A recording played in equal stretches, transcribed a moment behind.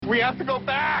We have to go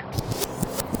back!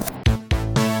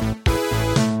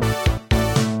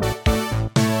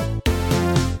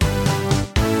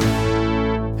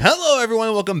 Hello,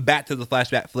 everyone. Welcome back to the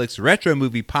Flashback Flicks Retro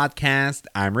Movie Podcast.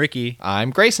 I'm Ricky. I'm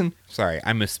Grayson. Sorry,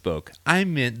 I misspoke. I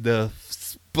meant the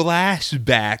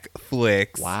Splashback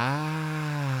Flicks.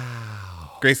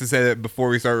 Wow. Grayson said it before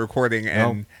we started recording,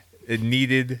 and it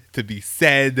needed to be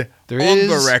said There on is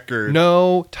the record.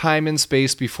 no time and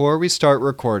space before we start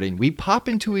recording. We pop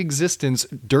into existence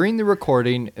during the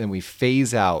recording and we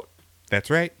phase out. That's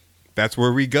right. That's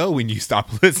where we go when you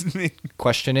stop listening.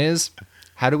 Question is,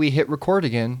 how do we hit record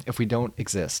again if we don't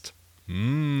exist?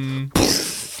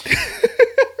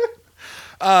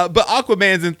 But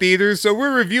Aquaman's in theaters, so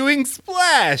we're reviewing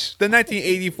Splash, the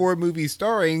 1984 movie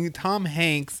starring Tom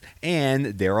Hanks and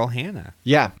Daryl Hannah.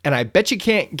 Yeah, and I bet you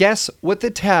can't guess what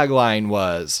the tagline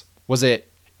was. Was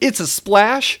it, "It's a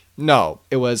splash"? No,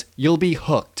 it was, "You'll be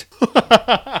hooked."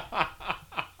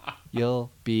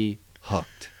 You'll be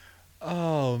hooked.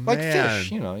 Oh, man. Like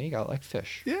fish, you got like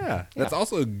fish. Yeah, that's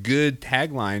also a good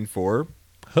tagline for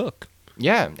Hook.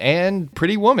 Yeah, and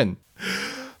Pretty Woman.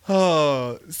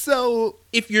 Oh, so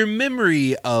if your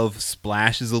memory of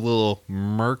Splash is a little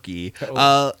murky,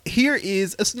 here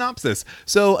is a synopsis.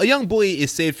 So a young boy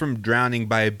is saved from drowning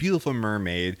by a beautiful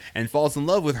mermaid and falls in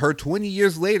love with her 20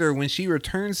 years later when she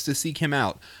returns to seek him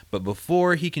out. But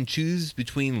before he can choose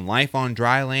between life on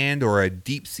dry land or a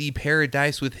deep sea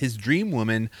paradise with his dream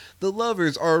woman, the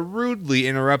lovers are rudely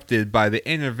interrupted by the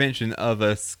intervention of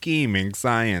a scheming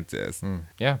scientist.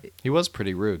 Yeah, he was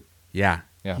pretty rude. Yeah,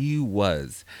 Yeah. he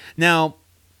was. Now,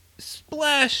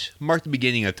 Splash marked the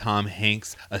beginning of Tom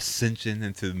Hanks' ascension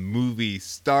into movie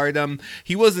stardom.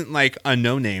 He wasn't like a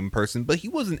no-name person, but he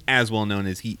wasn't as well known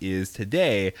as he is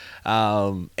today.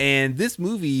 And this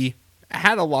movie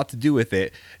had a lot to do with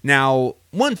it. Now,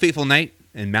 one fateful night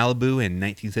in Malibu in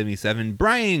 1977,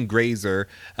 Brian Grazer,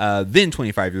 then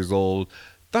 25 years old,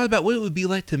 thought about what it would be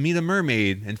like to meet a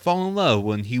mermaid and fall in love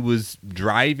when he was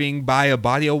driving by a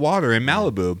body of water in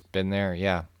Malibu. Been there,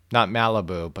 yeah. Not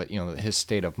Malibu, but, his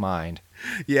state of mind.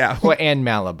 Yeah. Well, and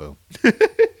Malibu.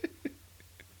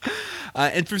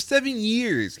 And for 7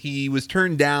 years, he was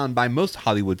turned down by most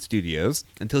Hollywood studios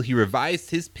until he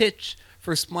revised his pitch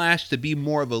for Splash to be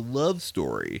more of a love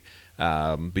story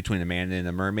between a man and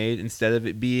a mermaid instead of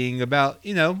it being about,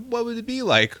 what would it be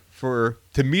like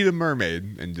to meet a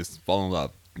mermaid and just fall in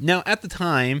love. Now, at the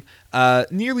time,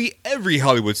 nearly every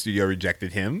Hollywood studio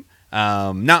rejected him,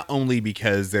 not only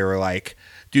because they were like,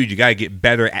 dude, you got to get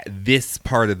better at this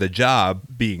part of the job,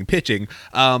 being pitching,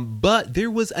 but there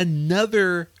was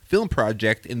another film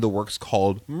project in the works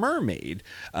called Mermaid,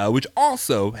 which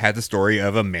also had the story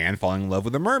of a man falling in love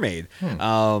with a mermaid.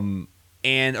 And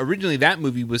originally that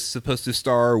movie was supposed to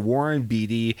star Warren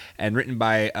Beatty and written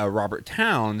by Robert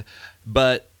Towne,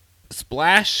 but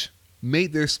Splash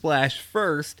made their splash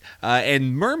first,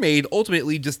 and Mermaid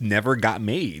ultimately just never got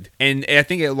made. And I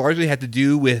think it largely had to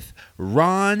do with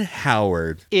Ron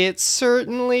Howard. It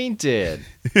certainly did.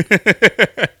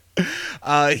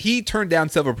 He turned down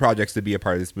several projects to be a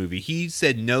part of this movie. He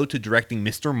said no to directing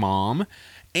Mr. Mom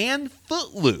and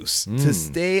Footloose to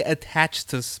stay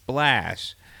attached to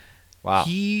Splash. Wow.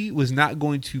 He was not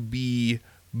going to be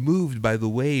moved by the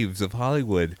waves of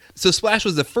Hollywood. So Splash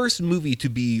was the first movie to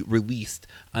be released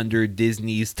under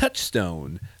Disney's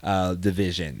Touchstone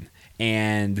division.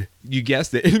 And you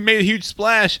guessed it, it made a huge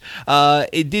splash.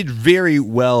 It did very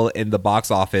well in the box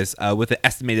office with an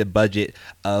estimated budget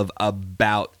of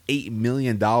about $8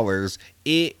 million.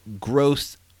 It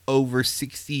grossed over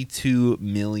 $62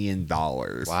 million.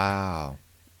 Wow.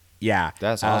 Yeah.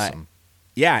 That's awesome.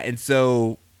 Yeah, and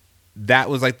so that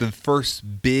was like the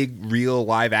first big real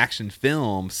live action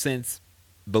film since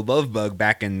The Love Bug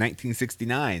back in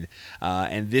 1969.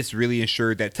 And this really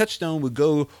ensured that Touchstone would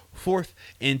go forth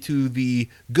into the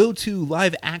go-to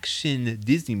live action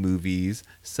Disney movies,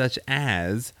 such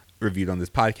as, reviewed on this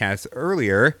podcast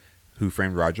earlier, Who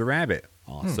Framed Roger Rabbit,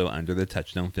 also under the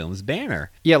Touchstone Films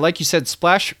banner. Yeah, like you said,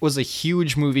 Splash was a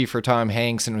huge movie for Tom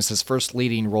Hanks and was his first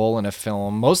leading role in a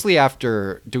film, mostly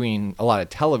after doing a lot of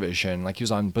television. Like he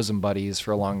was on Bosom Buddies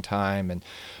for a long time.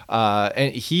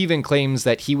 And he even claims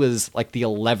that he was like the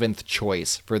 11th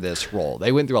choice for this role.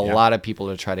 They went through a lot of people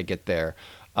to try to get there.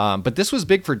 But this was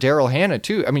big for Daryl Hannah,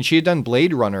 too. I mean, she had done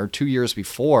Blade Runner 2 years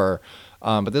before.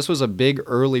 But this was a big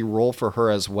early role for her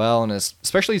as well, and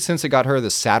especially since it got her the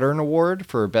Saturn Award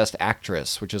for Best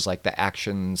Actress, which is like the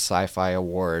action sci-fi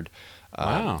award.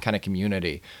 Wow. Kind of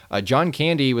community. John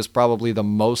Candy was probably the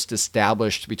most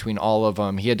established between all of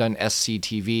them. He had done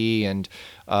SCTV and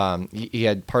he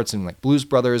had parts in like Blues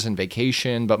Brothers and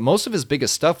Vacation, but most of his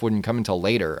biggest stuff wouldn't come until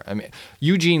later. I mean,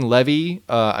 Eugene Levy,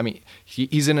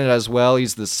 he's in it as well.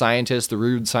 He's the scientist, the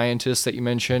rude scientist that you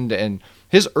mentioned, and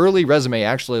his early resume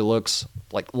actually looks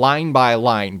like line by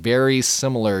line very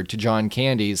similar to John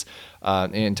Candy's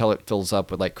until it fills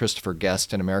up with like Christopher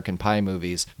Guest and American Pie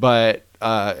movies. But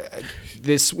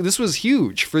this was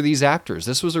huge for these actors.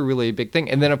 This was a really big thing.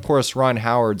 And then, of course, Ron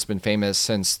Howard's been famous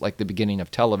since like the beginning of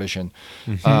television.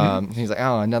 He's like,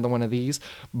 oh, another one of these.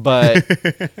 But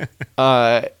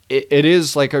it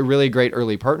is like a really great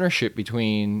early partnership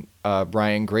between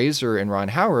Brian Grazer and Ron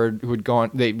Howard, who would go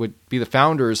on. They would be the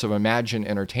founders of Imagine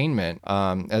Entertainment,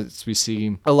 as we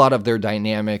see a lot of their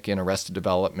dynamic in Arrested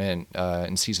Development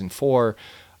in season 4.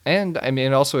 And I mean,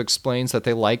 it also explains that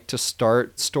they like to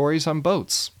start stories on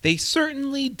boats. They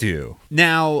certainly do.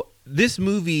 Now, this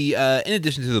movie, in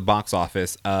addition to the box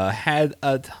office, had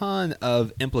a ton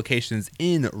of implications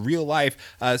in real life.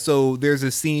 So there's a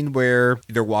scene where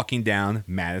they're walking down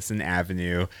Madison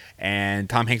Avenue, and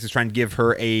Tom Hanks is trying to give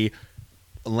her a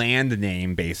land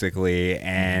name, basically,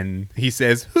 and he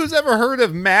says, "Who's ever heard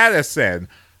of Madison?"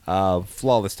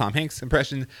 Flawless Tom Hanks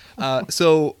impression.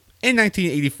 In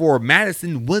 1984,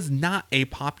 Madison was not a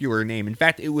popular name. In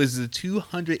fact, it was the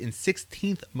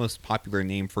 216th most popular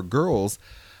name for girls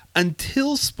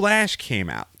until Splash came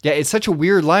out. Yeah, it's such a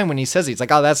weird line when he says it. He's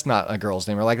like, oh, that's not a girl's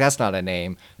name. Or like, that's not a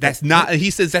name. He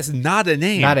says that's not a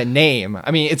name. Not a name. I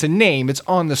mean, it's a name. It's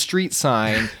on the street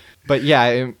sign. But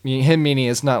yeah, him meaning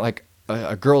it's not like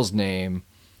a girl's name.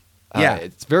 Yeah.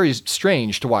 It's very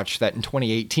strange to watch that in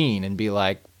 2018 and be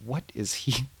like, what is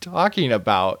he talking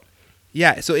about?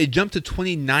 Yeah, so it jumped to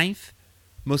 29th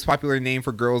most popular name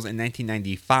for girls in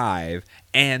 1995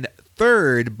 and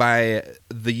third by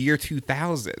the year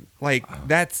 2000. Like,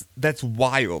 that's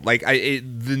wild. Like,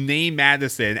 the name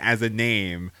Madison as a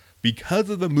name, because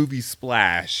of the movie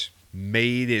Splash,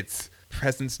 made its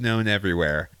presence known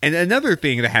everywhere. And another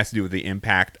thing that has to do with the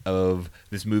impact of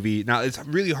this movie, now it's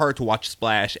really hard to watch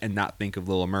Splash and not think of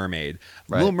Little Mermaid.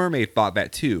 Right. Little Mermaid thought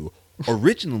that too.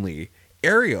 Originally,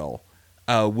 Ariel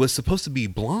was supposed to be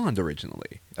blonde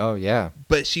originally. Oh, yeah.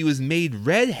 But she was made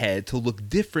redhead to look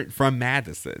different from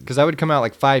Madison. Because that would come out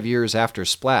like 5 years after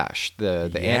Splash, the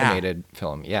animated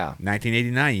film. Yeah.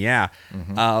 1989, yeah.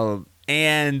 Mm-hmm.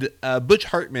 And Butch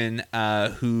Hartman,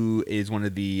 who is one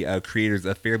of the creators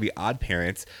of Fairly Odd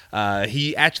Parents,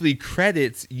 he actually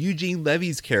credits Eugene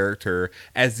Levy's character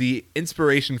as the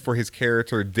inspiration for his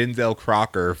character Denzel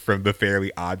Crocker from the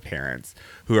Fairly Odd Parents,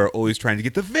 who are always trying to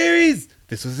get the fairies.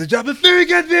 This was the job of fairy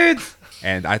godparents.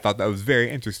 And I thought that was very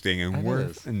interesting and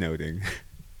worth noting.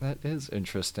 That is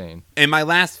interesting. And my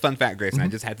last fun fact, Grayson, I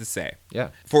just had to say.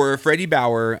 Yeah. For Freddie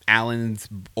Bauer, Alan's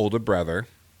older brother,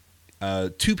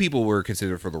 2 people were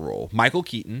considered for the role. Michael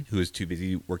Keaton, who was too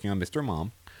busy working on Mr.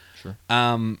 Mom. Sure.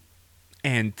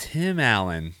 And Tim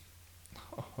Allen.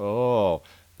 Oh,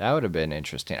 that would have been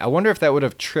interesting. I wonder if that would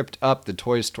have tripped up the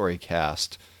Toy Story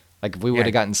cast. Like if we would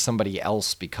have gotten somebody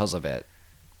else because of it.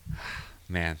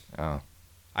 Man. Oh.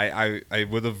 I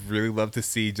would have really loved to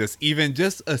see just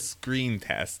a screen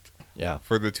test. Yeah.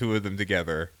 For the 2 of them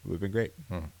together. It would have been great.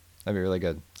 That'd be really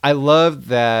good. I love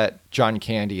that John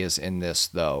Candy is in this,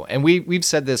 though. And we've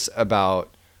said this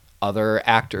about other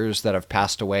actors that have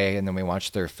passed away, and then we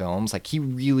watch their films. Like, he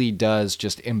really does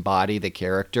just embody the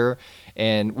character.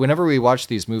 And whenever we watch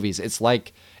these movies, it's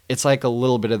like a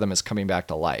little bit of them is coming back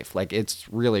to life. Like, it's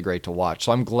really great to watch.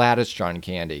 So I'm glad it's John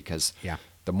Candy, because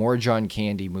the more John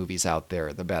Candy movies out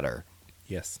there, the better.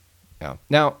 Yes. Yeah.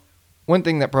 Now, one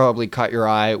thing that probably caught your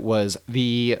eye was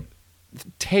the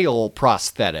tail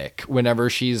prosthetic whenever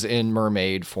she's in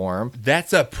mermaid form.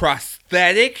 That's a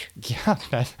prosthetic? Yeah.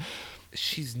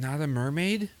 She's not a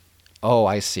mermaid? Oh,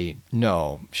 I see.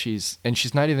 No, she's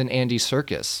not even Andy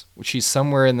Serkis. She's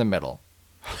somewhere in the middle.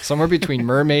 Somewhere between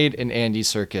mermaid and Andy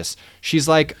Serkis. She's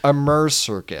like a mer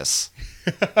circus.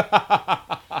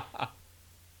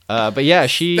 But yeah,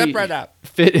 she Step right up.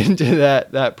 Fit into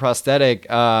that prosthetic.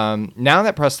 Now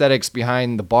that prosthetic's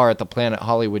behind the bar at the Planet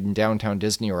Hollywood in downtown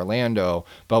Disney Orlando.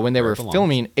 But when they were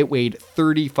filming, it weighed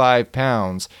 35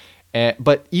 pounds.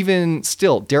 But even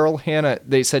still, Daryl Hannah,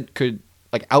 they said, could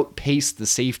like outpace the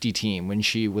safety team when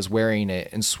she was wearing it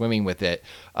and swimming with it.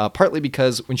 Partly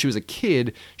because when she was a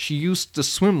kid, she used to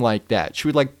swim like that. She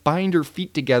would like bind her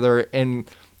feet together and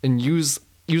use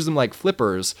use them like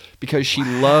flippers because she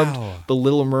loved the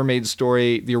Little Mermaid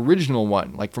story, the original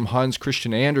one, like from Hans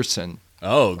Christian Andersen.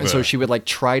 Oh, good. And so she would like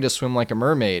try to swim like a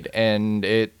mermaid, and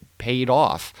it paid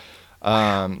off.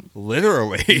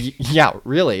 Literally. Yeah,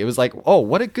 really. It was like, oh,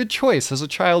 what a good choice as a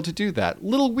child to do that.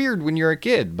 Little weird when you're a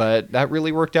kid, but that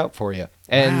really worked out for you.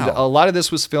 And Wow. a lot of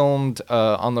this was filmed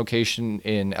on location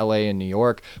in LA and New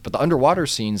York, but the underwater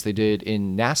scenes they did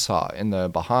in Nassau in the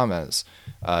Bahamas.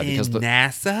 In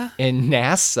NASA? In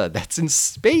NASA, that's in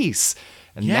space.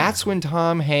 And Yeah. that's when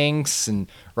Tom Hanks and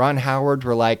Ron Howard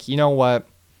were like, you know what?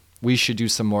 We should do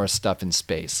some more stuff in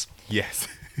space. Yes.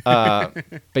 But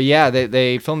yeah,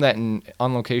 they filmed that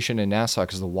on location in Nassau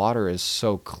because the water is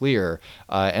so clear,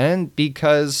 and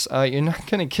because you're not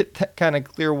gonna get that kind of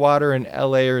clear water in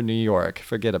LA or New York.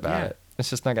 Forget about Yeah. it. It's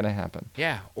just not gonna happen.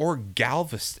 Yeah. Or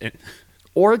Galveston.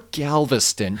 Or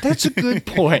Galveston. That's a good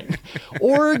point.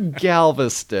 Or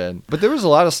Galveston. But there was a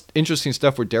lot of interesting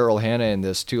stuff with Daryl Hannah in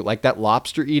this too. Like that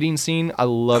lobster eating scene. I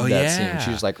love that yeah. scene.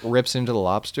 She just like rips into the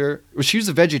lobster. Well, she was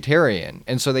a vegetarian,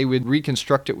 and so they would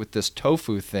reconstruct it with this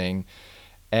tofu thing,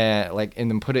 and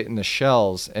then put it in the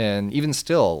shells. And even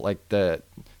still, like there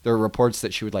are reports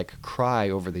that she would like cry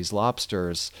over these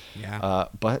lobsters. Yeah.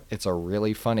 But it's a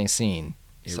really funny scene.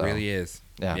 It So, really is.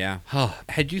 Yeah. Yeah.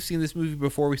 Had you seen this movie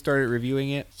before we started reviewing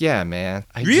it? Yeah, man.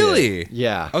 I Really? did.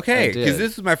 Yeah. Okay, I because did.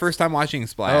 this was my first time watching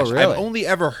Splash. Oh, really? I've only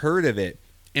ever heard of it,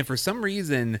 and for some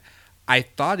reason, I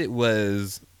thought it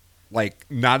was like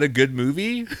not a good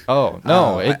movie. Oh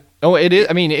no! Oh, It is.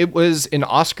 I mean, it was an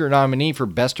Oscar nominee for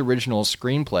Best Original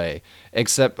Screenplay.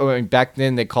 Except back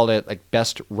then they called it like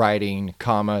Best Writing,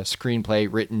 Screenplay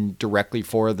written directly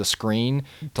for the screen.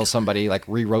 Until somebody like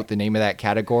rewrote the name of that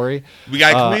category. We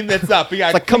gotta clean this up. We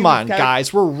gotta Like, come clean on, this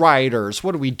guys, we're writers.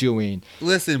 What are we doing?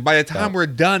 Listen, by the time we're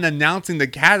done announcing the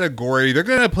category, they're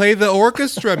gonna play the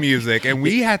orchestra music, and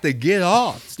we have to get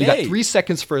off You stage. got 3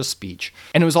 seconds for a speech,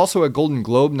 and it was also a Golden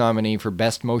Globe nominee for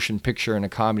Best Motion Picture in a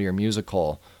Comedy or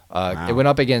Musical. It went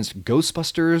up against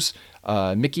Ghostbusters,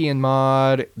 Mickey and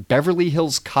Maude, Beverly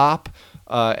Hills Cop,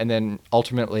 and then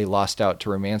ultimately lost out to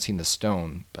Romancing the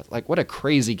Stone. But like, what a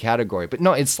crazy category! But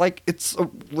no, it's like it's a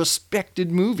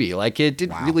respected movie. Like it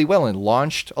did really well and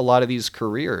launched a lot of these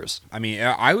careers. I mean,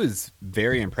 I was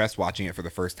very impressed watching it for the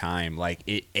first time. Like,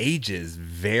 it ages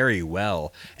very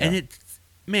well. And it's,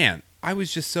 man, I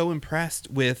was just so impressed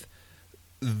with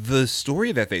the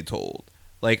story that they told.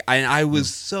 Like, I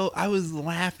was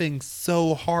laughing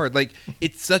so hard. Like,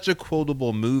 it's such a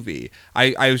quotable movie.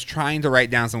 I was trying to write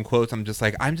down some quotes. I'm just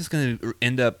going to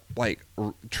end up, like,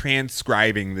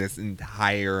 transcribing this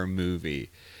entire movie.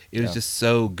 It was just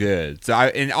so good. So I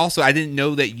didn't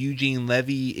know that Eugene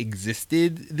Levy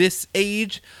existed this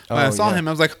age. When I saw him,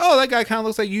 I was like, oh, that guy kind of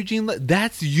looks like Eugene Levy.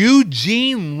 That's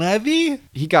Eugene Levy?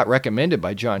 He got recommended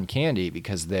by John Candy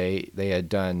because they had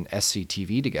done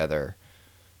SCTV together.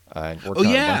 And worked on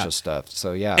a bunch of stuff.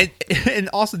 So yeah. And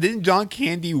also, didn't John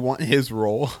Candy want his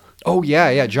role? Oh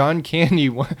yeah. John Candy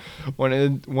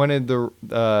wanted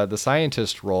the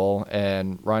scientist role,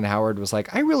 and Ron Howard was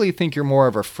like, "I really think you're more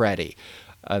of a Freddy."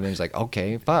 And then he's like,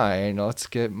 "Okay, fine. Let's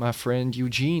get my friend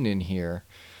Eugene in here."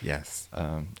 Yes.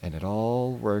 And it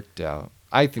all worked out.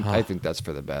 I think that's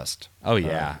for the best. Oh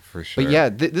yeah, for sure. But yeah,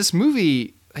 this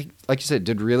movie, like you said,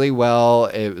 did really well.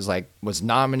 It was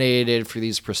nominated for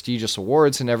these prestigious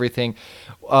awards and everything.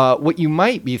 What you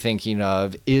might be thinking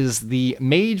of is the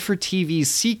made-for-TV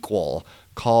sequel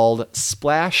called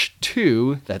Splash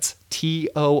 2. That's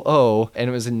TOO, and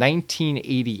it was in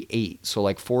 1988, so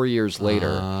like 4 years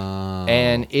later.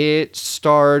 And it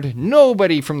starred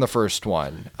nobody from the first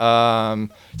one.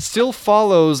 Still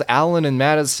follows Alan and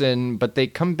Madison, but they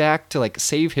come back to like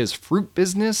save his fruit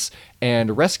business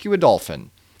and rescue a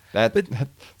dolphin. That's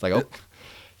like, oh,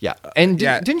 yeah. And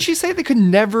didn't she say they could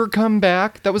never come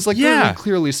back? That was like really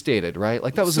clearly stated, right?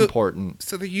 Like that was important.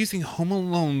 So they're using Home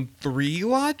Alone 3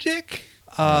 logic?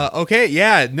 Okay,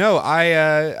 yeah, no,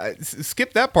 I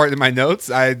skipped that part in my notes.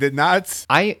 I did not.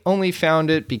 I only found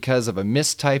it because of a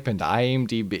mistype in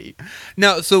IMDb.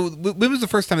 No, so when was the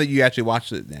first time that you actually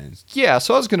watched it then? Yeah,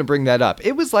 so I was going to bring that up.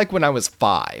 It was like when I was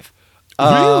 5.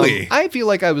 Really? I feel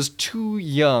like I was too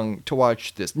young to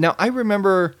watch this. Now, I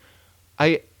remember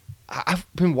I've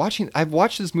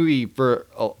watched this movie for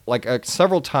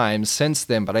several times since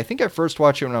then, but I think I first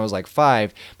watched it when I was like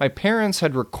 5. My parents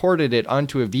had recorded it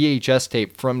onto a VHS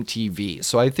tape from TV,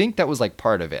 so I think that was like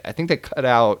part of it. I think they cut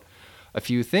out a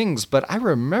few things, but I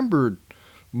remembered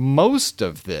most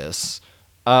of this.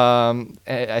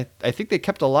 I think they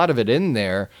kept a lot of it in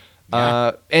there.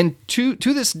 And to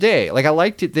this day, like I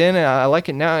liked it then and I like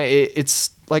it now.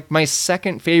 It's like my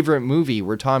second favorite movie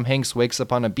where Tom Hanks wakes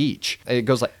up on a beach. It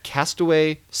goes like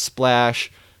Castaway,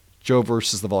 Splash, Joe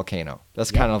versus the Volcano. That's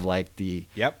kind of like the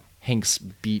Hanks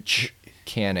beach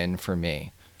canon for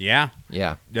me. Yeah.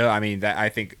 Yeah. No, I mean, I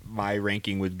think my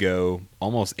ranking would go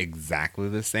almost exactly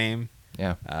the same.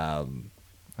 Yeah.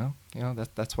 Well,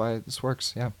 that's why this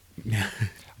works. Yeah.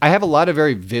 I have a lot of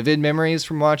very vivid memories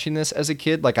from watching this as a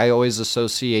kid. Like I always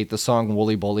associate the song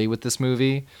Wooly Bully with this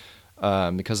movie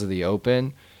because of the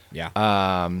open. Yeah.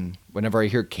 Whenever I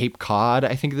hear Cape Cod,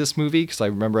 I think of this movie because I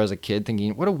remember as a kid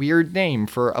thinking, what a weird name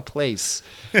for a place.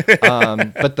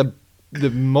 But the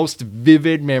most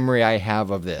vivid memory I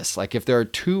have of this, like if there are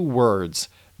two words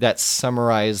that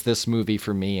summarize this movie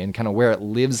for me and kind of where it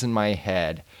lives in my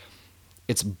head,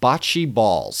 it's bocce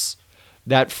balls.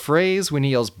 That phrase when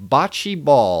he yells bocce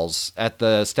balls at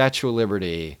the Statue of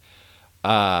Liberty,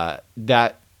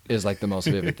 that is like the most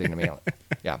vivid thing to me.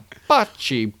 Yeah.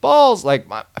 Bocce balls.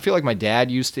 Like I feel like my dad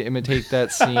used to imitate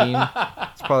that scene.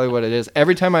 That's probably what it is.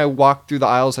 Every time I walk through the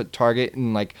aisles at Target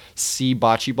and like see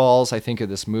bocce balls, I think of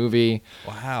this movie.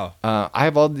 Wow.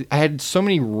 I had so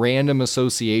many random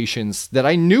associations that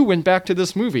I knew went back to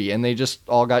this movie, and they just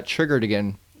all got triggered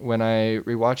again when I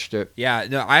rewatched it. Yeah.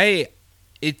 No,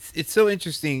 it's so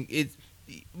interesting.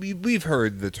 We've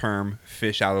heard the term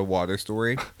fish out of water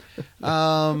story.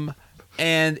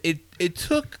 And it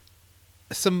took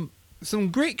some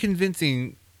great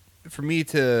convincing for me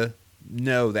to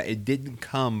know that it didn't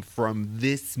come from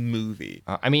this movie.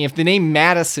 I mean, if the name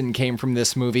Madison came from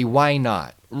this movie, why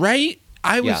not? Right?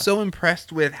 I was so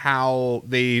impressed with how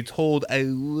they told a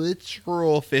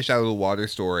literal fish out of the water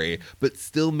story, but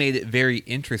still made it very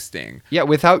interesting. Yeah,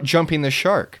 without jumping the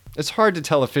shark. It's hard to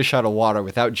tell a fish out of water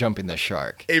without jumping the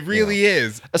shark. It really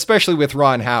is. Especially with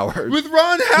Ron Howard. With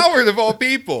Ron Howard, of all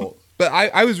people. But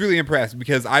I was really impressed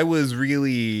because I was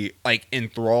really like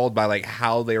enthralled by like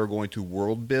how they were going to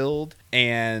world build,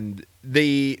 and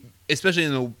they, especially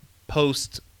in the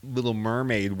post Little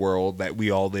Mermaid world that we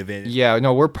all live in. Yeah,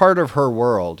 no, we're part of her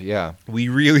world. Yeah, we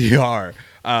really are,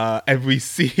 and we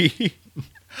see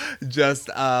just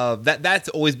that's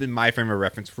always been my frame of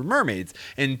reference for mermaids,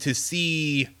 and to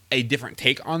see a different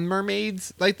take on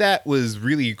mermaids like that was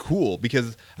really cool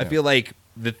because I feel like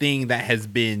the thing that has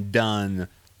been done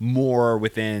more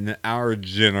within our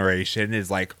generation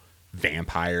is like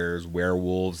vampires,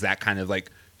 werewolves, that kind of like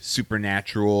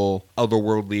supernatural,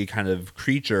 otherworldly kind of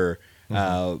creature.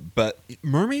 But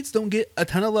mermaids don't get a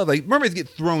ton of love. Like mermaids get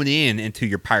thrown into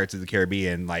your Pirates of the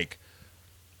Caribbean, like,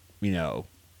 you know,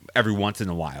 every once in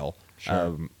a while,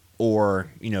 or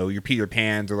you know, your Peter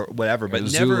Pans or whatever. But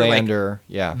never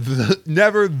Zoolander,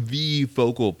 never the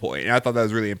focal point. And I thought that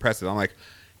was really impressive. I'm like,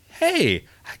 hey,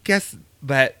 I guess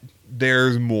that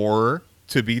there's more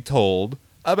to be told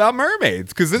about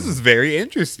mermaids because this is very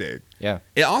interesting. Yeah.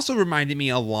 It also reminded me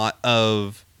a lot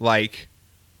of like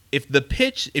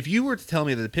if you were to tell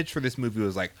me that the pitch for this movie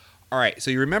was like, all right,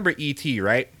 so you remember E.T.,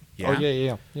 right? Yeah.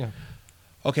 Oh, yeah.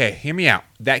 Okay, hear me out.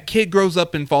 That kid grows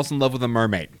up and falls in love with a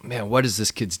mermaid. Man, what is this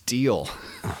kid's deal?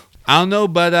 I don't know,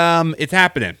 but it's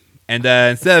happening. And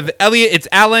instead of Elliot, it's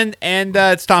Alan, and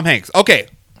it's Tom Hanks. Okay.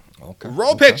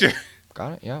 Roll picture.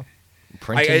 Got it, yeah.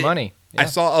 Printing money. Yeah. I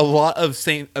saw a lot of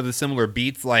the similar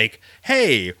beats like,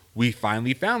 hey, we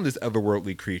finally found this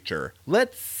otherworldly creature.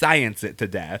 Let's science it to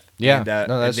death. Yeah, and, that's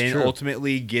and then true.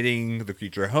 ultimately getting the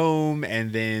creature home,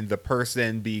 and then the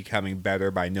person becoming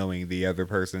better by knowing the other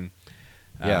person.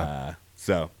 Yeah.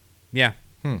 So, yeah.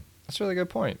 That's a really good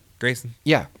point. Grayson.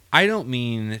 Yeah. I don't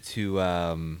mean to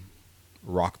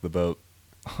rock the boat.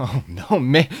 Oh, no,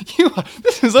 man.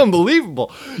 This is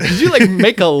unbelievable. Did you, like,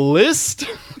 make a list?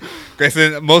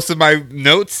 Grayson, most of my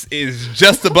notes is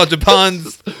just a bunch of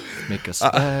puns. Make a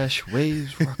splash,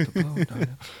 waves, rock the boat. No.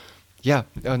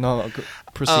 Yeah. No,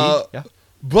 proceed. Yeah.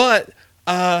 But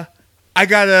I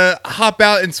gotta hop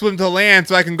out and swim to land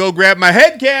so I can go grab my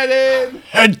headcanon.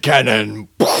 Headcanon.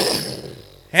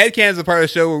 Headcanon is a part of the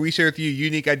show where we share with you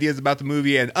unique ideas about the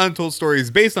movie and untold stories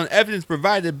based on evidence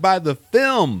provided by the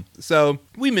film. So,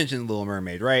 we mentioned Little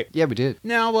Mermaid, right? Yeah, we did.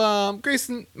 Now,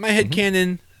 Grayson, my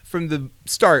headcanon from the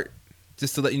start,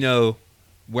 just to let you know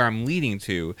where I'm leading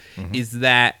to, is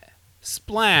that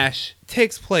Splash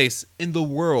takes place in the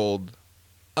world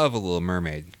of A Little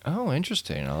Mermaid. Oh,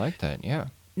 interesting. I like that, yeah.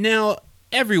 Now,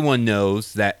 everyone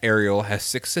knows that Ariel has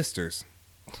 6 sisters.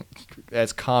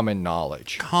 That's common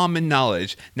knowledge. Common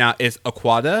knowledge. Now, it's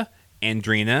Aquata,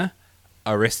 Andrina,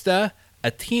 Arista,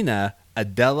 Athena,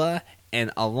 Adela,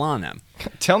 and Alana.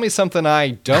 Tell me something I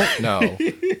don't know.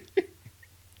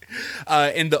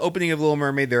 In the opening of Little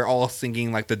Mermaid, they're all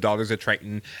singing like the Daughters of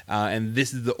Triton, and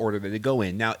this is the order that they go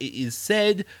in. Now, it is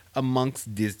said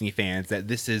amongst Disney fans that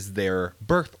this is their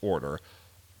birth order.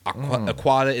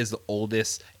 Aquata is the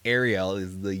oldest, Ariel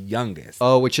is the youngest.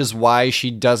 Oh, which is why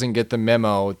she doesn't get the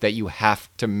memo that you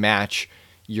have to match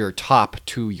your top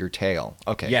to your tail.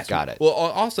 Okay, Yes, got it. Well,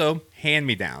 also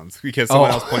hand-me-downs, because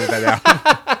someone else pointed that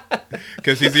out.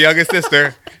 Because she's the youngest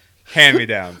sister,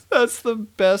 hand-me-downs. That's the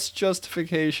best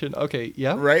justification. Okay,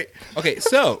 yeah. Right? Okay,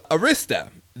 so Arista,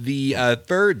 the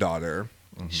third daughter,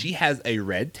 she has a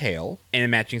red tail and a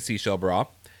matching seashell bra.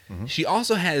 She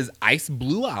also has ice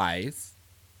blue eyes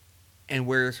and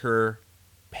wears her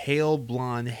pale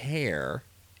blonde hair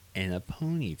in a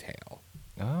ponytail.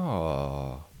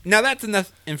 Oh. Now, that's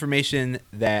enough information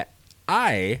that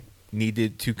I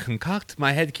needed to concoct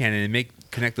my headcanon and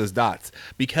connect those dots.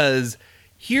 Because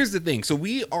here's the thing. So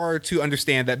we are to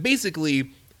understand that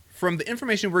basically, from the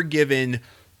information we're given,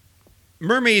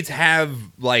 mermaids have,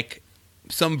 like,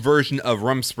 some version of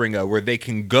Rumspringa where they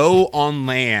can go on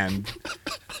land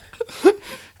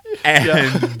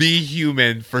and be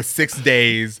human for 6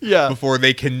 days before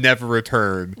they can never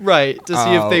return. Right, to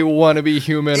see if they want to be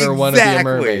human or want to be a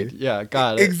mermaid. Yeah,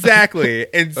 got it.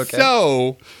 Exactly. And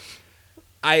so,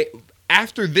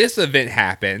 after this event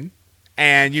happened,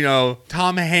 and, you know,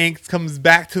 Tom Hanks comes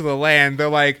back to the land, they're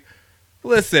like,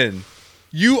 listen,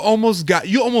 you almost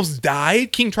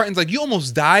died? King Triton's like, you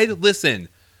almost died? Listen,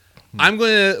 I'm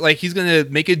going to, like, he's going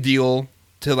to make a deal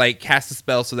to, like, cast a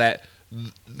spell so that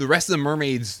the rest of the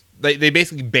mermaids, they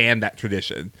basically banned that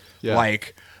tradition. Yeah.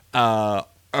 Like,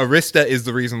 Arista is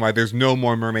the reason why there's no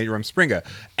more Mermaid Rumspringa.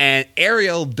 And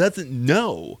Ariel doesn't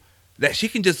know that she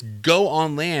can just go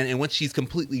on land, and once she's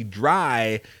completely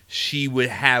dry, she would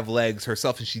have legs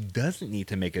herself, and she doesn't need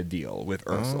to make a deal with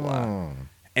Ursula. Oh.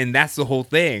 And that's the whole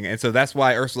thing. And so that's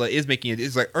why Ursula is making it.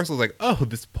 It's like, Ursula's like, oh,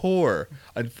 this poor,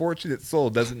 unfortunate soul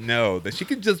doesn't know that she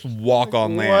can just walk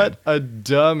on land. What a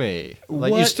dummy.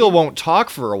 Like, you still won't talk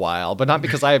for a while, but not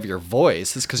because I have your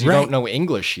voice. It's because you don't know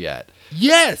English yet.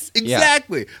 Yes,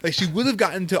 exactly. Yeah. Like, she would have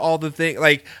gotten to all the things.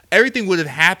 Like, everything would have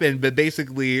happened, but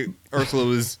basically, Ursula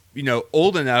was, you know,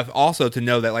 old enough also to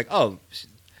know that, like, oh,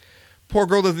 poor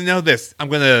girl doesn't know this. I'm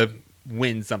going to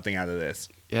win something out of this.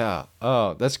 Yeah.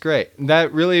 Oh, that's great.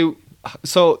 That really...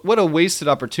 So what a wasted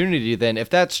opportunity then. If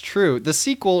that's true, the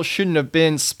sequel shouldn't have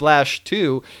been Splash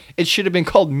 2. It should have been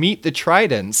called Meet the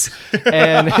Tridents.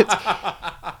 And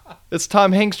it's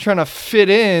Tom Hanks trying to fit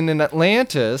in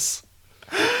Atlantis.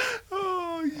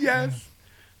 Oh, yes.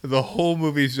 The whole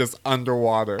movie's just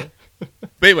underwater. But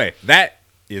anyway, that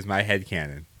is my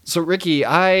headcanon. So, Ricky,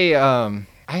 I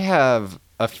have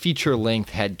a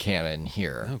feature-length headcanon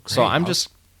here. Oh, great. So I'm just...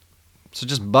 So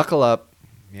just buckle up.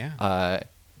 Yeah.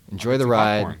 Enjoy the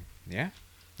ride. Popcorn. Yeah.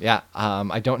 Yeah.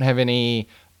 I don't have any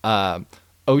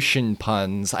ocean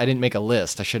puns. I didn't make a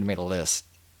list. I should have made a list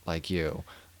like you.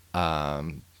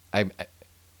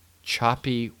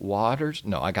 Choppy waters?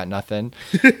 No, I got nothing.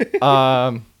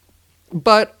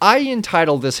 But I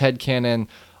entitled this headcanon,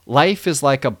 Life is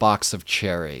Like a Box of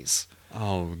Cherries.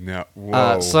 Oh, no.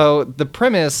 Whoa. So the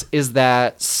premise is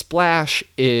that Splash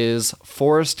is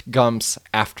Forrest Gump's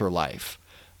afterlife.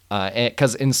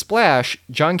 Because in Splash,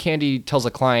 John Candy tells a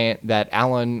client that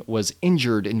Alan was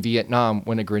injured in Vietnam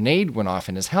when a grenade went off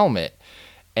in his helmet,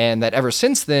 and that ever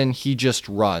since then, he just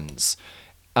runs.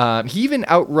 He even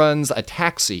outruns a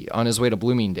taxi on his way to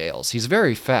Bloomingdale's. He's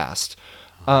very fast.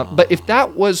 But if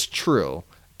that was true,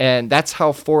 and that's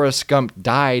how Forrest Gump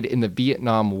died in the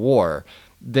Vietnam War,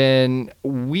 then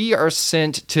we are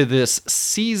sent to this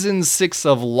season 6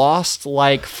 of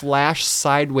Lost-like Flash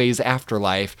Sideways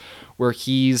afterlife where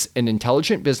he's an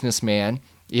intelligent businessman,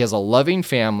 he has a loving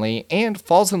family, and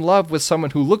falls in love with someone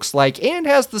who looks like and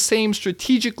has the same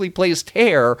strategically placed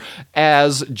hair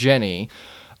as Jenny.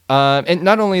 And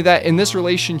not only that, in this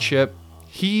relationship,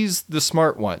 he's the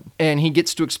smart one, and he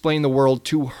gets to explain the world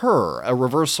to her, a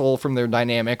reversal from their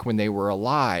dynamic when they were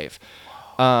alive.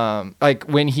 Like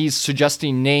when he's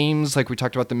suggesting names, like we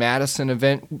talked about the Madison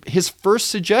event, his first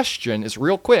suggestion is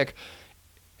real quick.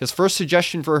 His first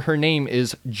suggestion for her name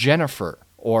is Jennifer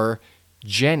or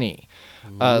Jenny.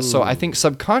 So I think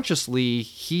subconsciously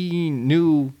he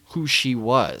knew who she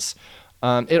was.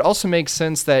 It also makes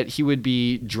sense that he would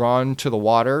be drawn to the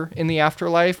water in the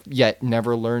afterlife, yet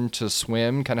never learn to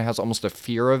swim, kind of has almost a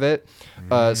fear of it,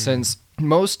 since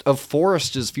most of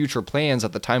Forrest's future plans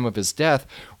at the time of his death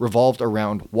revolved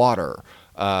around water,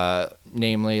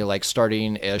 namely like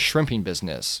starting a shrimping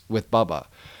business with Bubba.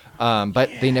 But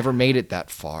they never made it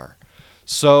that far.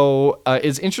 So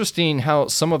it's interesting how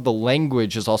some of the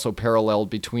language is also paralleled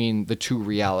between the two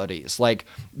realities. Like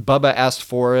Bubba asked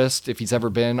Forrest if he's ever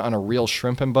been on a real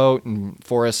shrimping boat, and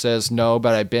Forrest says, no,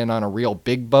 but I've been on a real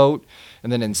big boat. And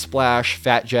then in Splash,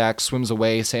 Fat Jack swims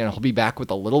away saying he'll be back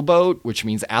with a little boat, which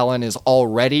means Alan is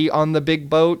already on the big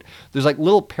boat. There's like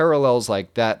little parallels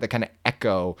like that that kind of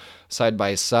echo side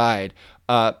by side.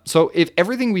 So if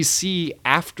everything we see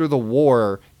after the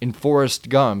war in Forrest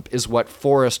Gump is what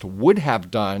Forrest would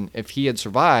have done if he had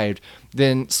survived,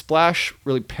 then Splash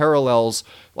really parallels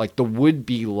like the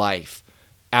would-be life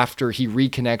after he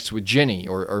reconnects with Ginny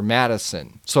or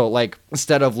Madison. So like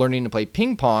instead of learning to play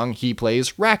ping pong, he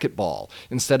plays racquetball.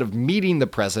 Instead of meeting the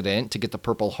president to get the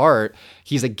Purple Heart,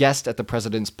 he's a guest at the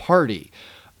president's party.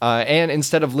 And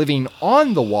instead of living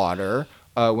on the water,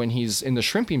 when he's in the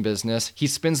shrimping business, he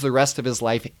spends the rest of his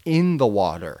life in the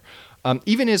water.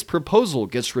 Even his proposal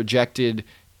gets rejected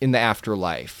in the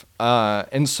afterlife.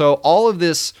 And so all of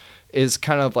this is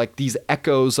kind of like these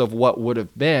echoes of what would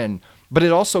have been. But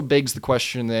it also begs the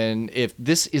question then, if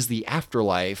this is the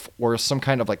afterlife or some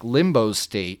kind of like limbo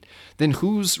state, then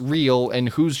who's real and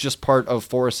who's just part of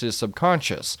Forrest's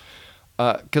subconscious?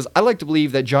 Because I like to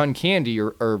believe that John Candy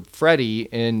or Freddy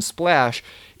in Splash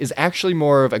is actually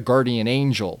more of a guardian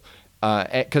angel,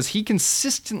 because he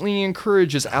consistently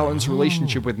encourages Alan's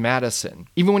relationship with Madison,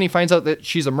 even when he finds out that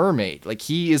she's a mermaid. Like,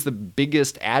 he is the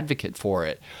biggest advocate for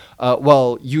it.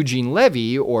 While Eugene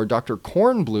Levy or Dr.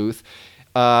 Kornbluth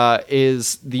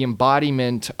is the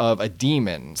embodiment of a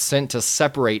demon sent to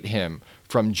separate him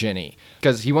from Ginny,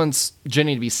 because he wants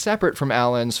Ginny to be separate from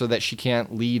Alan so that she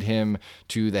can't lead him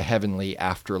to the heavenly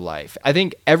afterlife. I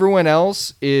think everyone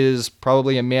else is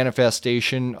probably a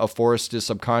manifestation of Forrest's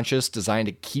subconscious designed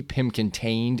to keep him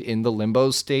contained in the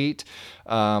limbo state.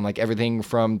 Like everything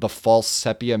from the false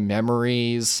sepia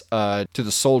memories to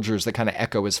the soldiers that kind of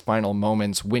echo his final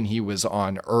moments when he was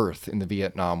on Earth in the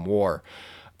Vietnam War.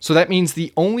 So that means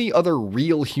the only other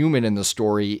real human in the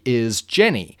story is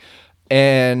Jenny.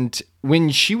 And when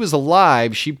she was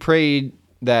alive, she prayed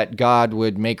that God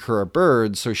would make her a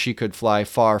bird so she could fly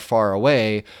far, far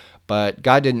away. But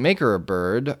God didn't make her a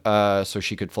bird so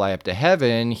she could fly up to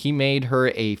heaven. He made her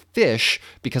a fish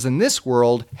because in this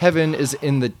world, heaven is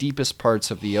in the deepest parts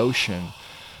of the ocean.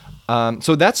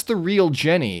 So that's the real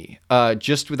Jenny,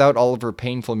 just without all of her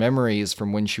painful memories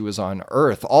from when she was on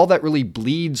Earth. All that really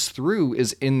bleeds through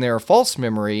is in their false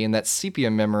memory and that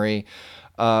sepia memory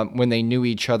when they knew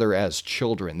each other as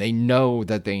children. They know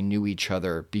that they knew each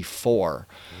other before.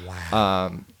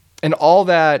 Wow. And all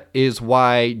that is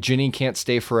why Ginny can't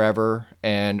stay forever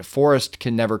and Forrest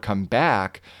can never come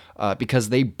back because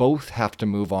they both have to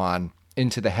move on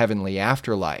into the heavenly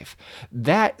afterlife.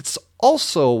 That's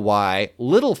also why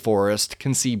Little Forrest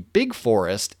can see Big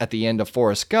Forrest at the end of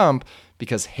Forrest Gump,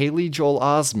 because Haley Joel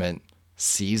Osment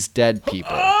sees dead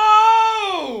people.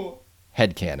 Oh!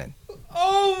 Headcanon.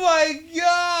 Oh my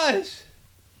gosh!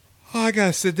 Oh, I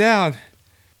gotta sit down.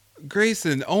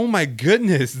 Grayson, oh my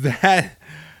goodness, I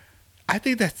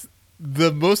think that's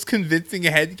the most convincing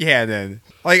headcanon.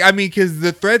 Like, I mean, because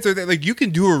the threads are there, like, you can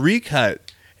do a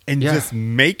recut and just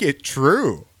make it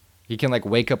true. He can, like,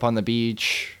 wake up on the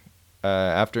beach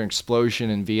after an explosion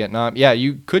in Vietnam. Yeah,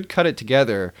 you could cut it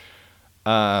together.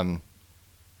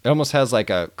 It almost has,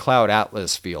 like, a Cloud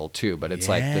Atlas feel, too, but it's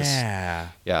like this. Yeah,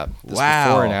 this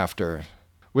before and after,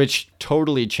 which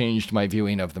totally changed my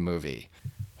viewing of the movie.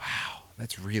 Wow,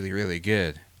 that's really, really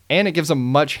good. And it gives a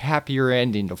much happier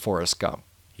ending to Forrest Gump.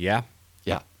 Yeah?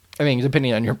 Yeah. I mean,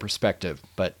 depending on your perspective,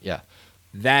 but yeah.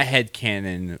 That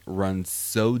headcanon runs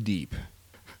so deep.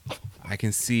 I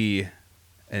can see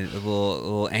a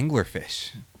little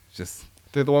anglerfish. Just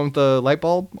They're the one with the light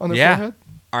bulb on their forehead?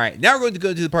 All right, now we're going to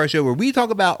go to the part of the show where we talk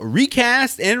about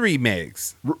recast and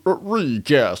remakes.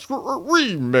 Recast,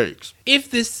 remakes. If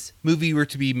this movie were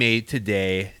to be made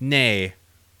today, nay,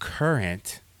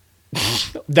 current...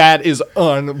 That is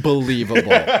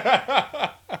unbelievable.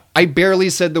 I barely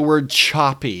said the word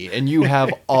choppy, and you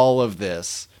have all of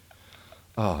this.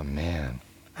 Oh, man.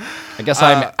 I guess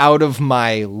I'm out of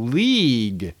my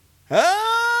league.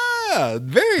 Ah,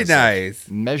 very nice.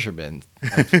 Measurement.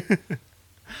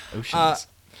 Oceans.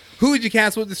 Who would you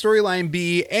cast? What would the storyline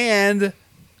be? And,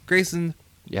 Grayson,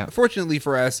 fortunately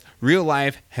for us, real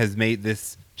life has made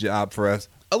this job for us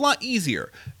a lot easier.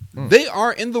 They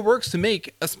are in the works to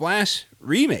make a Splash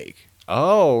remake.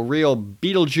 Oh, real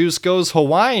Beetlejuice Goes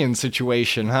Hawaiian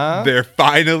situation, huh? They're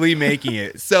finally making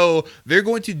it. So they're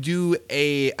going to do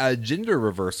a gender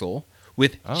reversal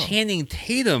with Channing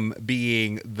Tatum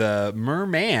being the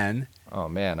merman. Oh,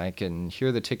 man, I can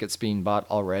hear the tickets being bought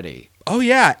already. Oh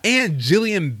yeah, and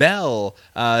Jillian Bell.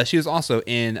 She was also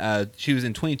in. She was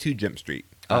in 22 Jump Street.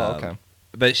 Oh, okay.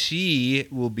 But she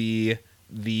will be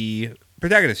the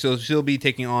protagonist. She'll be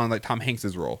taking on like Tom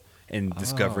Hanks's role in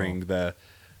discovering the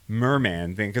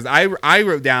merman thing. Because I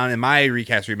wrote down in my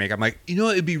recast remake, I'm like,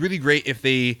 it'd be really great if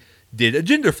they did a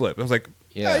gender flip. I was like,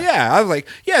 yeah. I was like,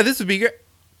 yeah, this would be great.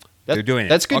 They're doing it.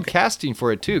 That's good casting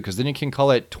for it too, because then you can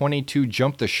call it 22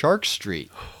 Jump the Shark Street.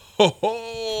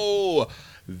 Oh,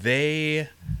 they're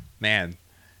gonna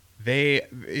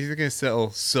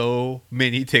sell so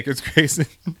many tickets, Grayson.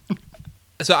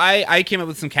 So I came up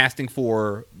with some casting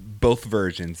for both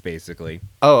versions, basically.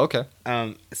 Oh, okay.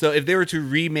 So if they were to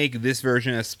remake this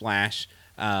version of Splash,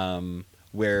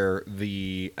 where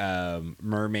the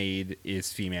mermaid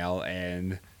is female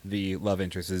and the love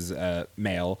interest is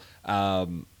male,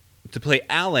 to play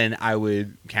Alan, I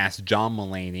would cast John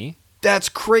Mulaney. That's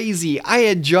crazy. I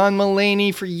had John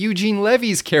Mulaney for Eugene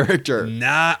Levy's character.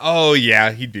 Oh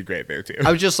yeah, he'd be great there too.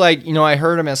 I was just like, I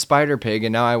heard him as Spider-Pig,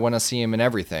 and now I want to see him in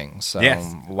everything. So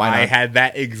yes, why not? I had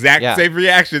that exact same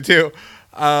reaction too.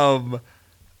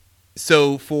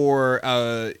 So for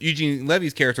Eugene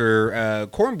Levy's character,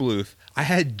 Kornbluth, I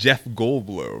had Jeff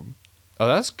Goldblum. Oh,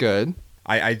 that's good.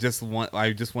 I just want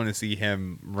to see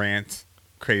him rant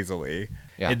crazily.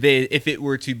 Yeah. And then if it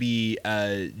were to be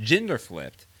gender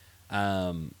flipped,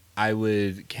 I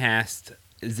would cast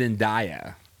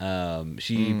Zendaya.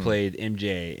 She played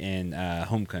MJ in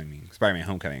Spider-Man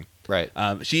Homecoming. Right.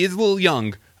 She is a little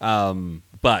young,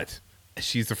 but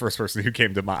she's the first person who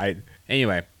came to mind.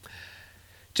 Anyway,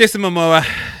 Jason Momoa,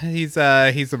 he's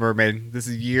a mermaid. This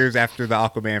is years after the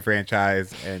Aquaman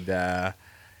franchise, and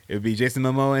it would be Jason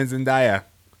Momoa and Zendaya.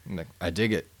 I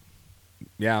dig it.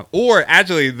 Yeah. Or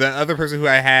actually, the other person who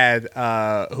I had,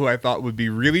 who I thought would be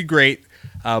really great,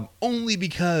 only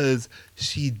because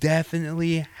she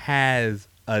definitely has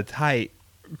a type,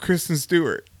 Kristen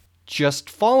Stewart. Just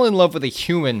fall in love with a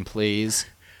human, please.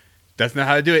 Doesn't know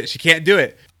how to do it. She can't do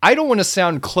it. I don't want to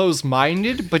sound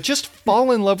close-minded, but just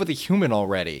fall in love with a human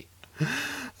already.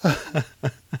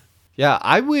 Yeah,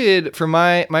 I would, for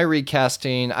my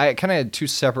recasting, I kind of had two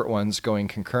separate ones going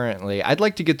concurrently. I'd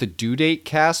like to get the Due Date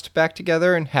cast back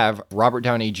together and have Robert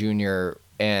Downey Jr.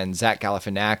 and Zach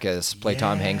Galifianakis play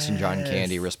Tom Hanks and John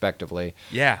Candy, respectively.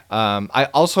 Yeah. I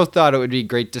also thought it would be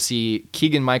great to see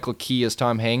Keegan-Michael Key as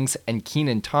Tom Hanks and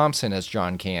Kenan Thompson as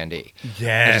John Candy.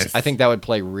 Yes. I think that would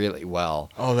play really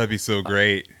well. Oh, that'd be so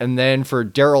great. And then for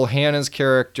Daryl Hannah's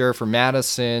character, for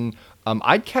Madison,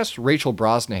 I'd cast Rachel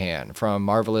Brosnahan from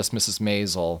Marvelous Mrs.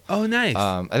 Maisel. Oh, nice.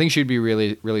 I think she'd be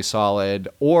really, really solid.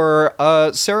 Or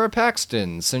Sarah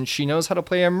Paxton, since she knows how to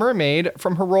play a mermaid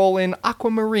from her role in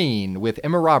Aquamarine with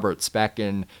Emma Roberts back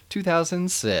in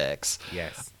 2006.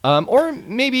 Yes. Or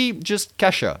maybe just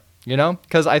Kesha,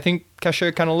 because I think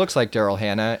Kesha kind of looks like Daryl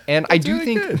Hannah. And I do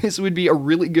think this would be a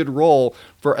really good role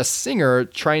for a singer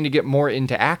trying to get more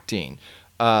into acting.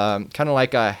 Kind of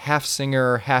like a half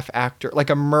singer, half actor, like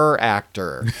a mer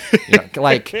actor,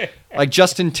 like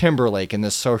Justin Timberlake in The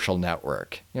Social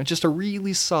Network. Just a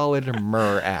really solid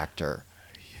mer actor.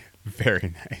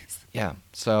 Very nice. Yeah.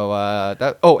 So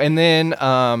that. Oh, and then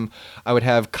I would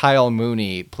have Kyle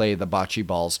Mooney play the Bocce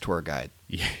Balls tour guide.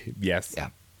 Yes. Yeah.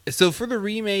 So for the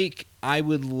remake, I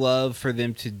would love for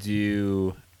them to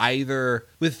do either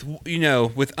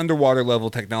with underwater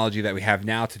level technology that we have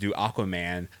now to do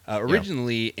Aquaman.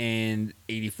 Originally in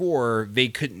 '84, they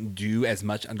couldn't do as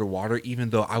much underwater, even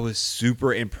though I was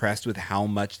super impressed with how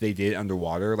much they did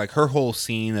underwater. Like her whole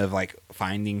scene of like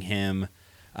finding him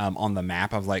on the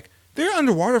map, I was like, they're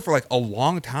underwater for like a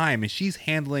long time, and she's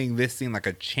handling this scene like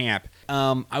a champ.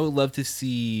 I would love to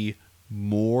see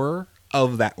more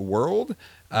of that world.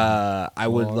 I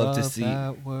would love to see.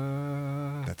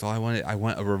 That's all I wanted. I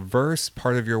want a reverse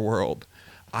part of your world.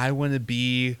 I want to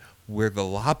be where the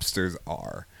lobsters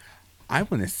are. I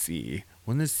want to see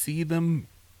them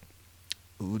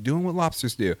doing what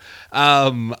lobsters do.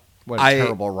 What a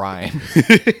terrible rhyme.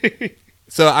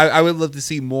 So I would love to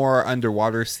see more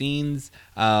underwater scenes.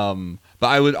 But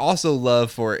I would also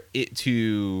love for it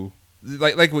to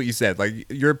like what you said, like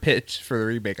your pitch for the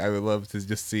remake. I would love to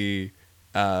just see.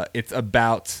 It's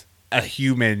about a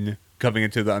human coming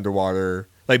into the underwater.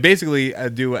 Like basically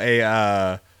do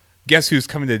a guess who's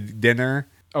coming to dinner.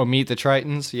 Oh, Meet the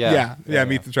Tritons? Yeah.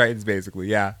 Meet the Tritons basically.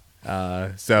 Yeah.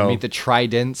 So Meet the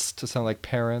Tridents to sound like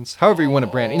parents. However you want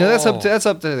to brand it. That's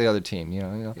up to the other team,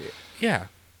 Yeah.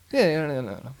 Yeah,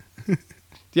 no.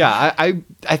 Yeah,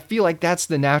 I feel like that's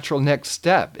the natural next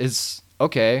step. Is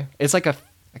okay. It's like I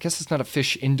guess it's not a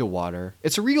fish into water.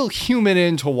 It's a real human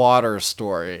into water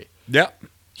story. Yep.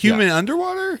 Human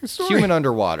underwater story? Human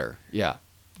underwater, yeah.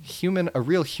 A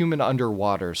real human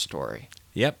underwater story.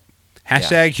 Yep.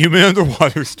 Hashtag human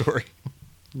underwater story.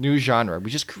 New genre.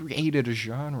 We just created a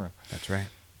genre. That's right.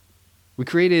 We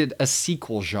created a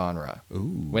sequel genre.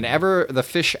 Ooh. Whenever the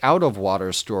fish out of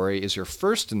water story is your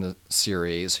first in the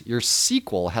series, your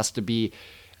sequel has to be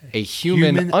a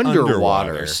human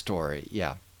underwater story.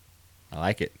 Yeah. I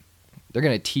like it. They're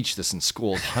going to teach this in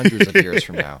schools hundreds of years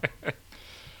from now.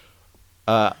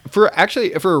 For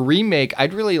a remake,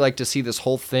 I'd really like to see this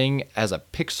whole thing as a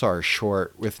Pixar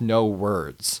short with no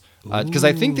words. Because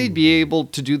I think they'd be able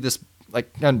to do this,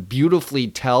 like, and beautifully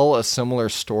tell a similar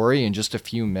story in just a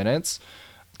few minutes.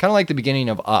 Kind of like the beginning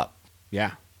of Up.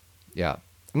 Yeah. Yeah.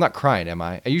 I'm not crying, am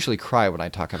I? I usually cry when I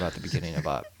talk about the beginning of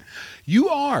Up. You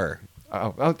are.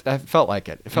 Oh, I felt like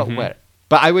it. It felt wet.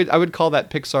 But I would call that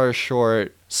Pixar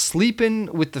short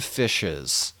Sleepin' with the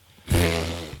Fishes.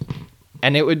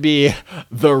 And it would be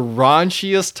the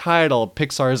raunchiest title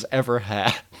Pixar's ever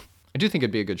had. I do think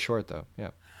it'd be a good short, though. Yeah.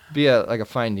 Be like a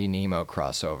Finding Nemo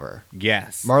crossover.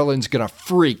 Yes. Marlin's gonna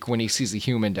freak when he sees a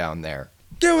human down there.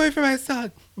 Get away from my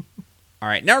son. All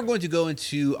right, now we're going to go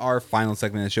into our final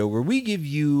segment of the show where we give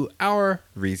you our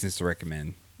reasons to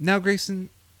recommend. Now, Grayson,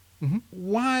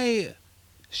 why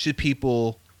should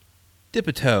people dip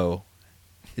a toe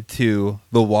into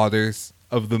the waters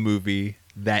of the movie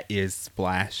that is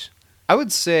Splash? I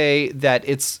would say that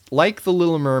it's like The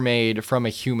Little Mermaid from a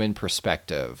human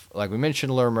perspective. Like we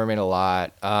mentioned Little Mermaid a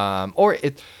lot. Or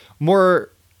more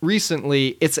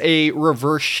recently, it's a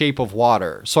reverse Shape of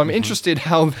Water. So I'm interested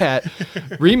how that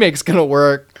remake's going to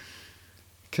work.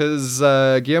 Because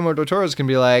Guillermo del Toro's going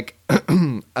to be like,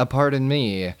 pardon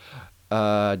me,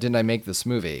 didn't I make this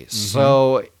movie?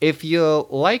 So if you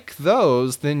like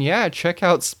those, then yeah, check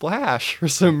out Splash for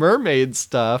some mermaid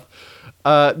stuff.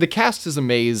 The cast is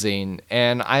amazing,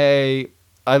 and I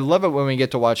love it when we get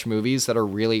to watch movies that are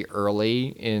really early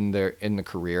in the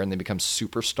career and they become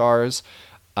superstars.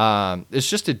 It's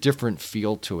just a different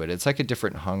feel to it. It's like a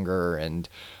different hunger, and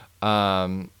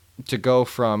to go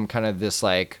from kind of this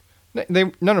like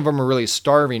none of them are really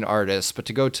starving artists, but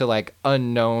to go to like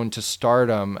unknown to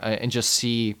stardom and just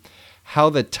see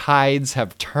how the tides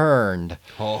have turned.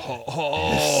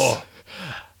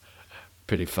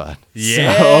 Pretty fun.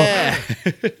 Yeah.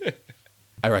 So,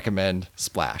 I recommend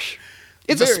Splash.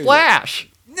 It's Very a splash.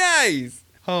 Nice.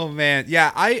 Oh, man.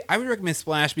 Yeah, I would recommend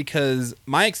Splash because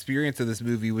my experience of this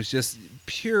movie was just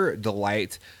pure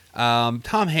delight. Tom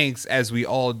Hanks, as we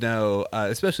all know,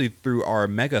 especially through our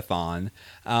megathon,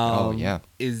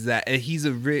 is that he's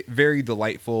a very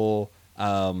delightful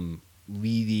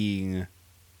leading,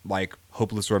 like,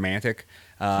 hopeless romantic.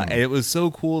 And it was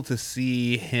so cool to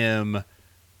see him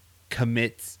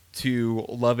commit to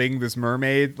loving this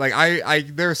mermaid. Like I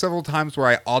there are several times where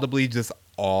I audibly just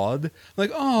awed,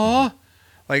 like, aw,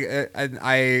 like, and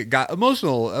I got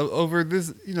emotional over this,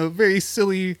 very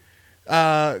silly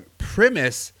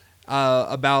premise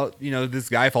about, this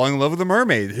guy falling in love with a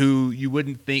mermaid who you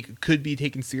wouldn't think could be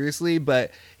taken seriously,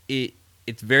 but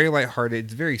it's very lighthearted,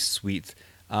 it's very sweet,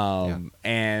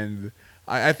 and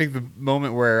I think the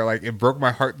moment where, like, it broke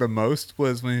my heart the most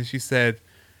was when she said,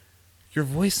 "Your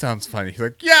voice sounds funny." He's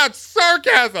like, "Yeah, it's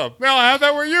sarcasm. Now I have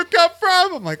that where you come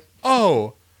from." I'm like,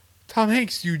 "Oh, Tom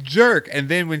Hanks, you jerk." And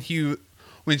then when she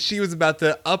was about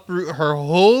to uproot her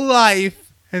whole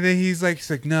life, and then he's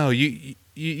like, "No, you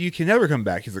can never come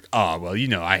back." He's like, "Oh, well,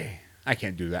 I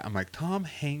can't do that." I'm like, "Tom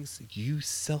Hanks, you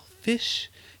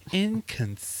selfish,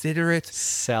 inconsiderate,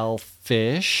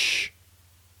 selfish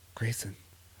Grayson,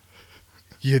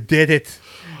 you did it.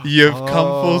 You've come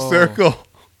full circle."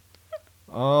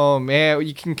 Oh, man,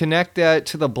 you can connect that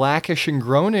to the Blackish and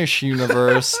Grownish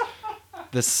universe.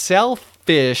 The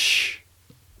selfish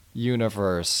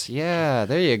universe. Yeah,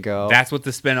 there you go. That's what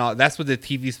the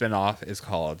TV spinoff is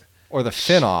called. Or the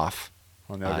fin-off.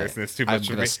 Oh, no, Grayson, it's too much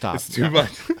for me. Stop. It's too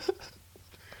much.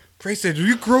 Grayson, are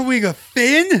you growing a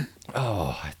fin?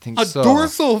 Oh, I think a so. A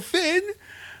dorsal fin?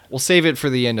 We'll save it for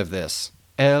the end of this.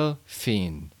 El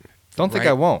fin. Don't think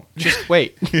I won't. Just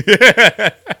wait.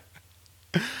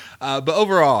 But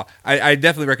overall, I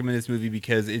definitely recommend this movie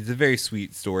because it's a very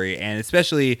sweet story, and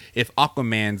especially if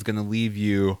Aquaman's going to leave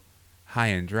you high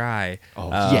and dry. Oh,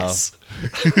 yes.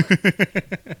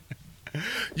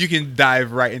 You can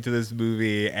dive right into this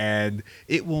movie, and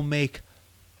it will make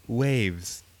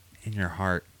waves in your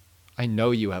heart. I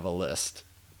know you have a list.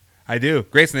 I do.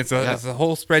 Grayson, it's a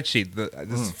whole spreadsheet.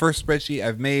 This is the first spreadsheet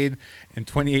I've made in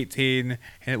 2018,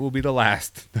 and it will be the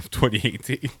last of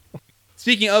 2018.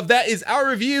 Speaking of, that is our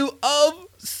review of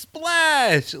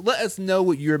Splash! Let us know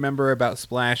what you remember about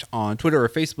Splash on Twitter or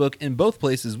Facebook. In both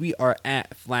places, we are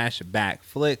at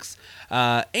FlashbackFlix.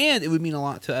 And it would mean a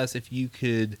lot to us if you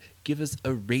could give us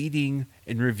a rating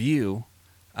and review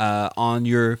on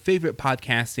your favorite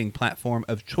podcasting platform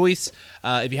of choice.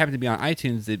 If you happen to be on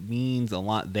iTunes, it means a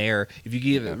lot there. If you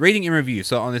give a rating and review,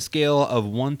 so on a scale of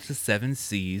 1 to 7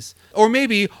 C's, or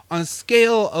maybe on a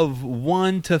scale of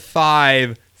 1 to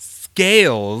 5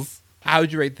 scales, how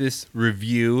would you rate this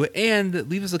review? And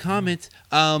leave us a comment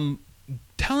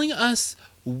telling us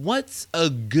what's a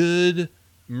good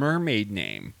mermaid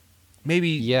name.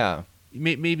 Maybe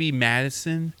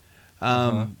Madison.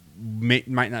 Might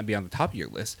not be on the top of your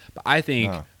list, but I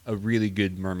think a really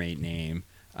good mermaid name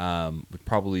would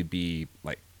probably be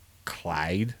like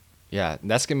Clyde. Yeah,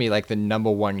 that's going to be like the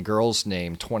number one girl's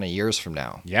name 20 years from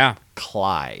now. Yeah.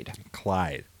 Clyde.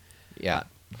 Yeah.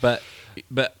 But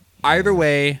either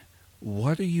way,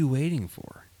 what are you waiting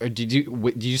for? Or did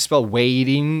you spell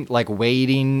wading like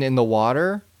wading in the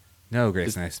water? No,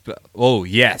 Grayson, I spell. Oh,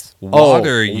 yes.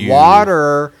 Water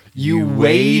you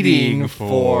waiting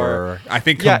for. I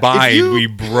think combined we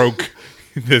broke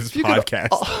this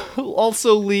podcast.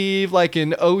 Also leave like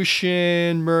an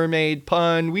ocean mermaid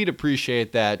pun. We'd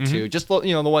appreciate that too. Just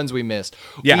the ones we missed.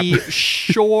 Yeah. We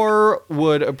sure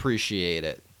would appreciate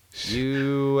it.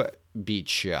 You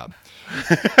beat you up.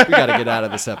 We got to get out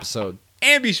of this episode.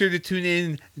 And be sure to tune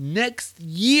in next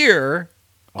year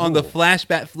on the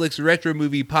Flashback Flicks Retro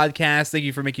Movie Podcast. Thank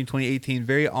you for making 2018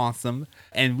 very awesome.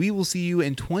 And we will see you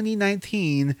in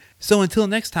 2019. So until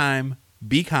next time,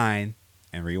 be kind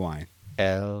and rewind.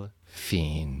 El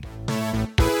Fin.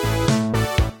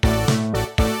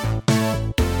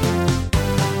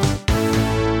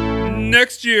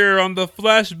 Next year on the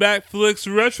Flashback Flicks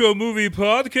Retro Movie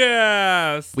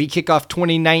Podcast, we kick off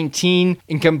 2019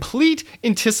 in complete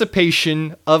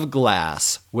anticipation of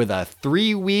Glass with a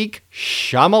 3-week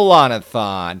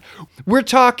Shyamalanathon. We're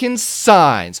talking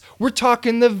Signs, we're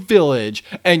talking The Village,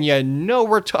 and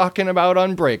we're talking about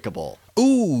Unbreakable.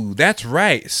 Ooh, that's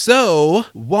right. So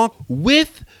walk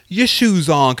with your shoes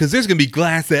on, because there's going to be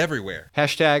glass everywhere.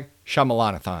 Hashtag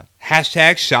Shyamalanathon.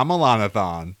 Hashtag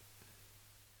Shyamalanathon.